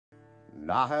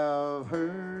And I have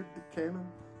heard the cannon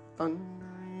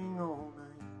thundering all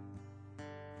night,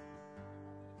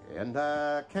 and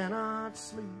I cannot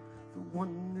sleep for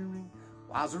wondering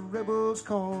why's the rebels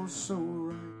cause so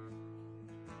right.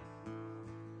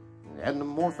 And the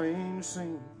morphine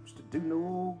seems to do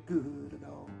no good at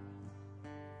all,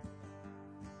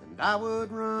 and I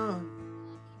would run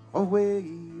away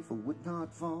if I would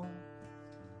not fall.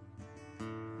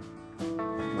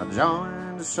 I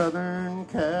joined the Southern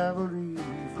Cavalry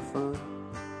for fun.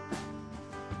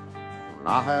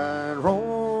 I had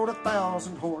rode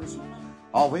 1,000 horses,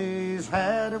 always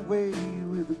had a way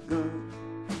with a gun.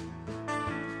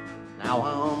 Now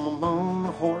I'm among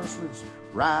the horseless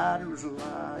riders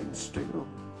lying still,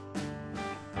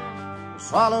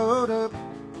 swallowed up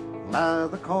by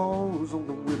the cause on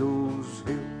the widow's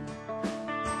hill.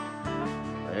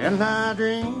 And I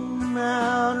dream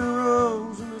about a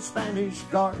rose in the Spanish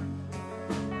garden,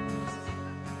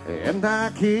 and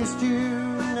I kissed you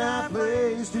and I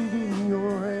placed it in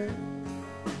your hand.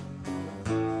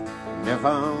 And if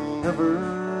I'm ever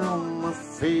on my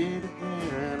feet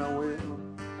again, I will.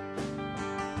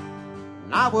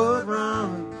 And I would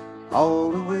run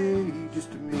all the way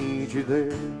just to meet you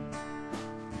there.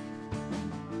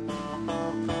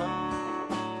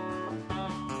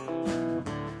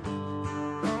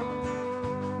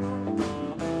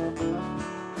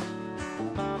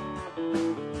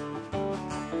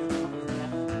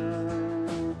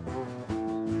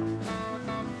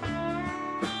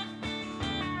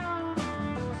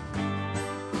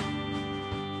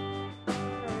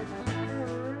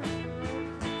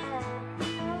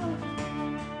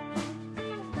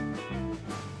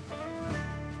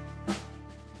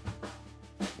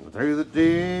 Through the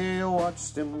day I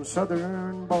watched them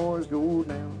Southern boys go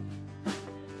down,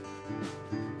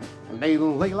 and they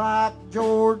lay like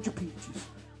Georgia peaches,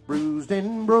 bruised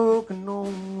and broken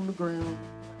on the ground.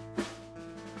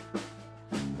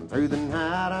 And through the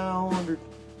night I wondered,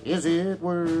 is it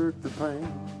worth the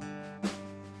pain?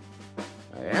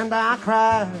 And I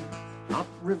cried, not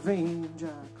revenge,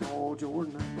 I called your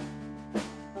name.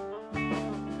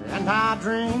 And I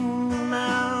dreamed the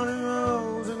mountain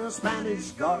rose in a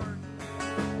Spanish garden,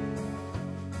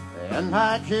 and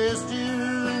I kissed you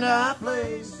and I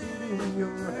placed it in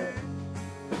your hand.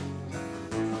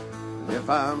 And if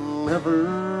I'm ever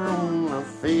on